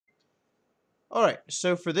Alright,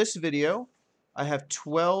 so for this video, I have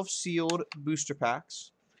 12 sealed booster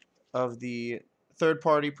packs of the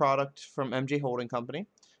third-party product from MJ Holding Company.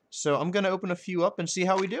 So I'm going to open a few up and see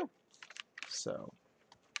how we do. So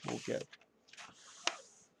we'll get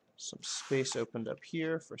some space opened up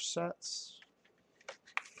here for sets.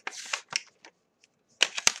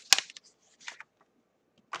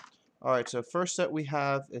 Alright, so first set we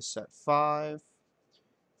have is set 5.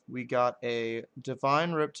 We got a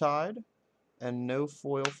Divine Riptide and no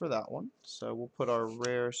foil for that one. So we'll put our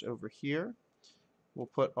rares over here. We'll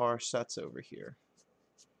put our sets over here.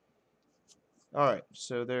 Alright,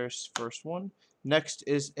 so there's first one. Next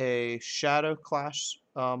is a Shadow Clash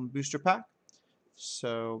booster pack.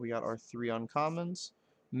 So we got our 3 uncommons.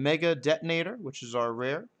 Mega Detonator, which is our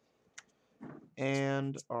rare.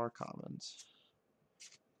 And our commons.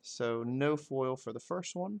 So no foil for the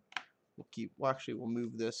first one. We'll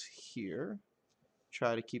move this here.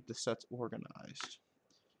 Try to keep the sets organized.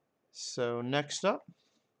 So next up,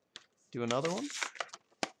 do another one.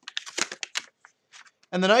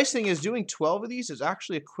 And the nice thing is doing 12 of these is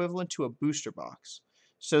actually equivalent to a booster box.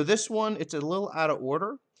 So this one, it's a little out of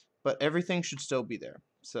order, but everything should still be there.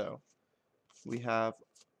 So we have,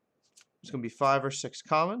 it's going to be 5 or 6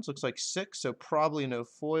 commons. Looks like 6, so probably no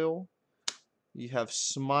foil. You have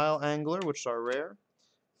Smile Angler, which is our rare,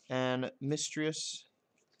 and Mistress,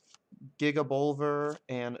 Gigabolver,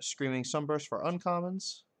 and Screaming Sunburst for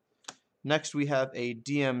uncommons. Next we have a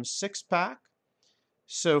DM6 pack.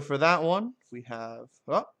 So for that one, we have,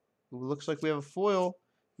 oh, looks like we have a foil.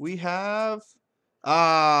 We have,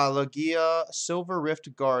 Logia Silver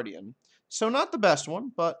Rift Guardian. So not the best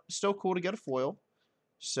one, but still cool to get a foil.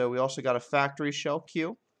 So we also got a Factory Shell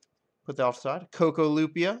Q. Put that off the side. Coco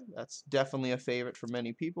Lupia, that's definitely a favorite for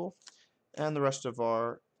many people. And the rest of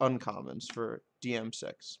our uncommons for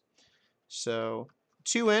DM6. So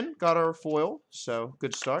 2 in, got our foil, so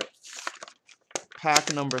good start.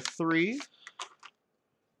 Pack number 3.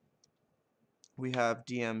 We have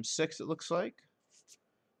DM6, it looks like.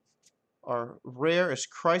 Our rare is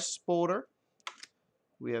Crisis Boulder.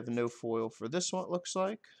 We have no foil for this one, it looks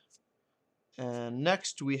like. And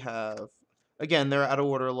next we have, again, they're out of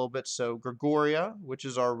order a little bit, so Gregoria, which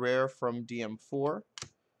is our rare from DM4.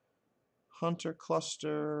 Hunter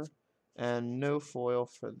Cluster, and no foil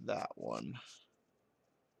for that one.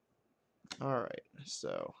 Alright,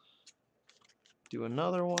 so do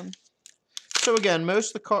another one. So again,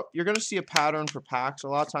 most of the you're going to see a pattern for packs. A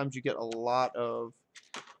lot of times you get a lot of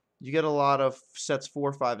sets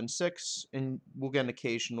 4, 5, and 6, and we'll get an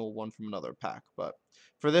occasional one from another pack. But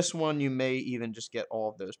for this one, you may even just get all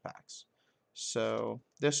of those packs. So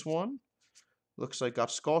this one looks like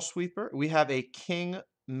got Skull Sweeper. We have a King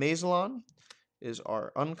Mazelon, is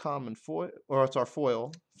our uncommon foil, or it's our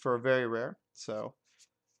foil for a very rare. So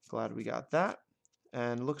glad we got that.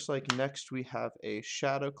 And looks like next we have a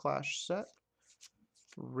Shadow Clash set.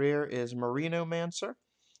 Rare is Marino Mancer.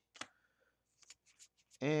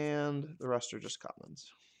 And the rest are just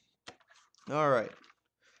commons. Alright.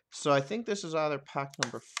 So I think this is either pack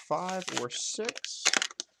number 5 or 6.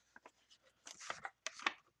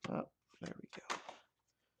 Oh, there we go.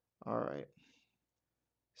 Alright.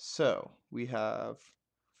 So we have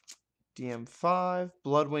DM5.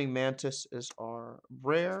 Bloodwing Mantis is our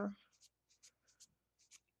rare.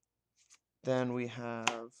 Then we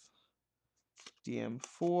have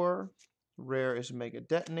DM4. Rare is Mega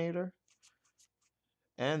Detonator.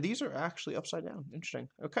 And these are actually upside down. Interesting.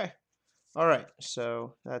 Okay. Alright,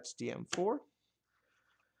 so that's DM4.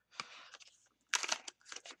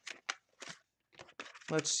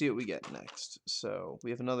 Let's see what we get next. So we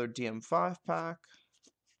have another DM5 pack.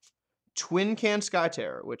 Twin Can Sky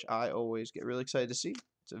Terror, which I always get really excited to see.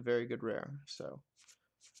 It's a very good rare. So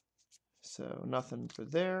nothing for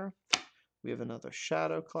there. We have another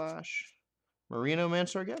Shadow Clash. Marino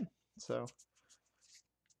Mancer again. So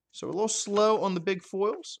we're a little slow on the big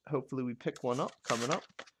foils. Hopefully we pick one up coming up.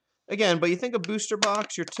 Again, but you think a booster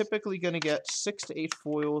box, you're typically going to get 6 to 8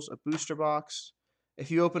 foils a booster box.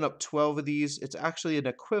 If you open up 12 of these, it's actually an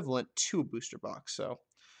equivalent to a booster box. So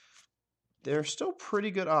they're still pretty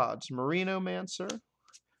good odds. Marino Mancer.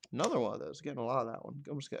 Another one of those. Getting a lot of that one.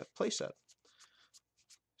 Almost get a playset.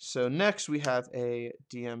 So next we have a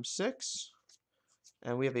DM6.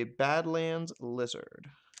 And we have a Badlands Lizard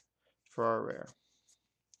for our rare.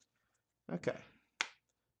 Okay.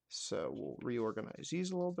 So we'll reorganize these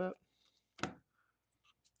a little bit.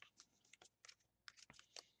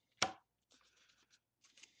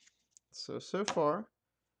 So far,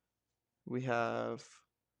 we have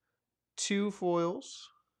 2 foils,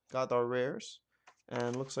 got our rares,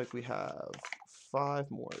 and looks like we have 5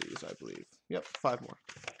 more of these, I believe. Yep, 5 more.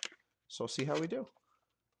 So we'll see how we do.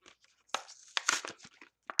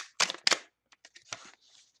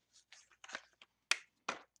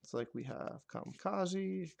 It's like we have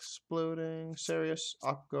Kamikaze, Exploding, Sirius,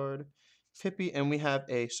 Ockguard, Pippi, and we have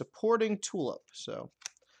a supporting Tulip. So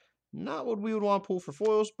not what we would want to pull for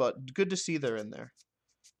foils, but good to see they're in there.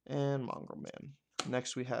 And Mongrel Man.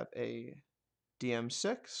 Next we have a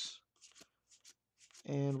DM6.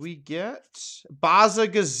 And we get Baza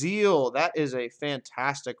Gazelle. That is a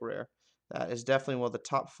fantastic rare. That is definitely one of the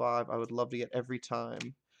top 5 I would love to get every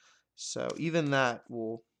time. So even that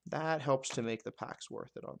helps to make the packs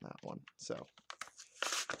worth it on that one. So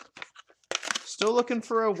still looking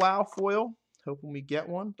for a WoW foil. Hoping we get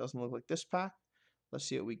one. Doesn't look like this pack. Let's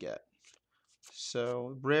see what we get.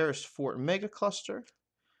 So rare is Fort Mega Cluster.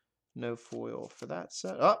 No foil for that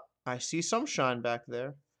set. Oh, I see some shine back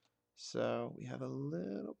there. So we have a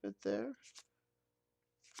little bit there.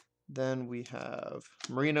 Then we have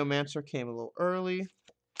Marinomancer came a little early.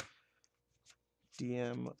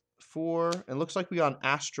 DM4. And looks like we got an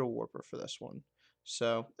Astro Warper for this one.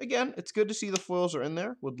 So, again, it's good to see the foils are in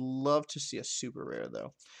there. Would love to see a super rare,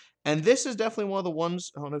 though. And this is definitely one of the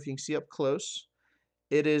ones, I don't know if you can see up close.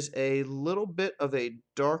 It is a little bit of a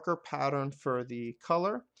darker pattern for the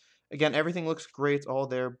color. Again, everything looks great, it's all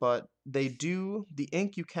there, but the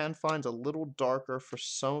ink you can find is a little darker for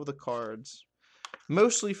some of the cards.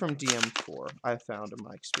 Mostly from DM4, I've found in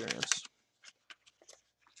my experience.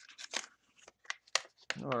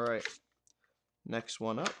 Alright, next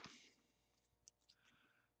one up.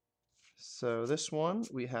 So this one,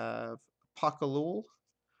 we have Pakalul.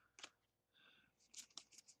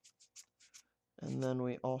 And then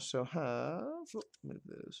we also have, move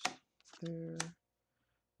those there.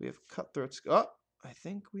 We have Cutthroat's, oh, I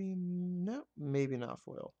think no, maybe not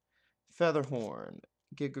foil. Featherhorn,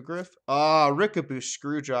 Gigagriff, Rickaboo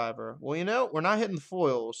Screwdriver. Well, you know, we're not hitting the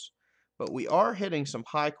foils, but we are hitting some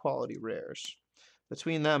high quality rares.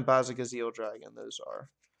 Between that and Baza Gazelle Dragon, those are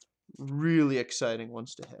really exciting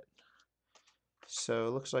ones to hit. So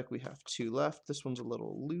it looks like we have 2 left. This one's a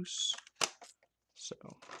little loose. So,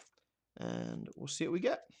 and we'll see what we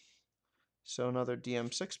get. So another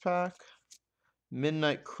DM6 pack.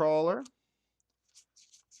 Midnight Crawler.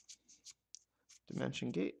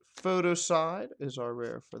 Dimension Gate. Photoside is our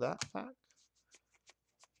rare for that pack.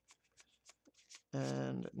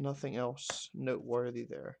 And nothing else noteworthy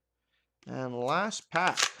there. And last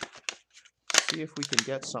pack. See if we can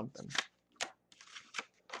get something.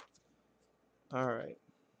 Alright.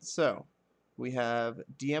 So, we have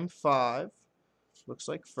DM5. Looks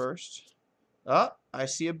like first. I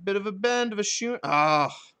see a bit of a bend of a shoe.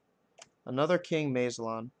 Another King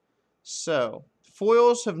Mazelon. So,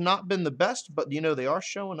 foils have not been the best, but you know, they are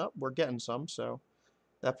showing up. We're getting some, so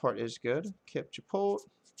that part is good. Kip Chipotle.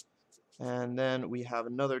 And then we have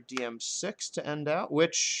another DM6 to end out,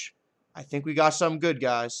 which I think we got something good,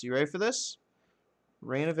 guys. You ready for this?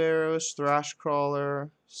 Rain of Arrows, Thrash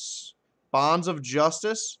Crawler, Bonds of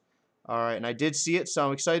Justice. Alright, and I did see it, so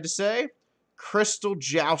I'm excited to say Crystal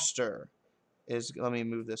Jouster is, let me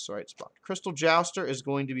move this right spot. Crystal Jouster is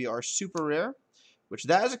going to be our super rare, which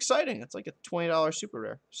that is exciting. It's like a $20 super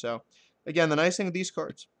rare. So, again, the nice thing with these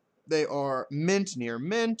cards, they are mint, near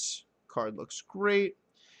mint. Card looks great.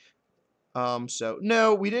 So,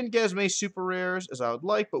 no, we didn't get as many super rares as I would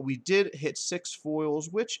like, but we did hit 6 foils,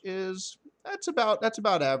 which is, that's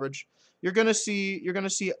about average. You're gonna see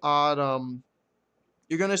odd,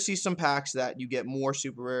 you're gonna see some packs that you get more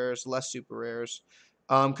super rares, less super rares,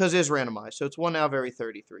 because it is randomized. So it's 1 out of every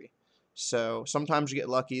 33. So sometimes you get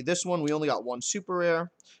lucky. This one we only got 1 super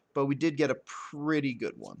rare, but we did get a pretty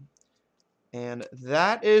good one. And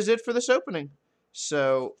that is it for this opening.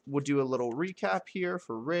 So we'll do a little recap here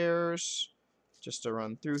for rares, just to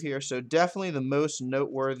run through here. So definitely the most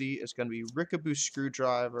noteworthy is going to be Rickaboo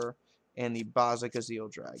Screwdriver and the Baza Gazelle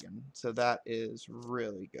Dragon. So that is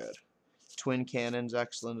really good. Twin Cannon's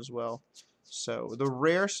excellent as well. So the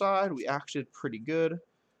rare side, we actually did pretty good.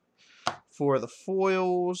 For the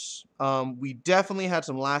foils, we definitely had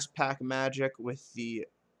some last pack magic with the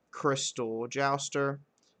Crystal Jouster.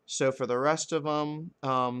 So for the rest of them,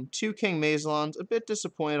 2 King Mazelons, a bit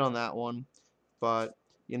disappointed on that one. But,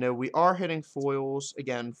 you know, we are hitting foils,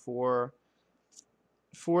 again, for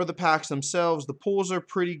the packs themselves. The pulls are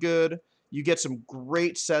pretty good. You get some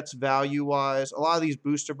great sets value-wise. A lot of these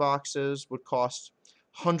booster boxes would cost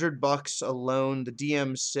 $100 alone. The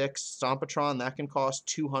DM6 Stompatron, that can cost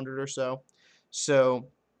 $200 or so. So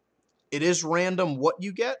it is random what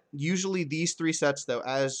you get. Usually these 3 sets, though,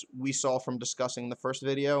 as we saw from discussing the first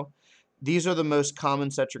video, these are the most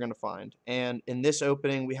common sets you're going to find. And in this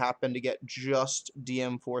opening, we happen to get just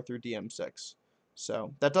DM4 through DM6.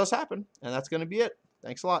 So that does happen, and that's going to be it.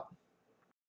 Thanks a lot.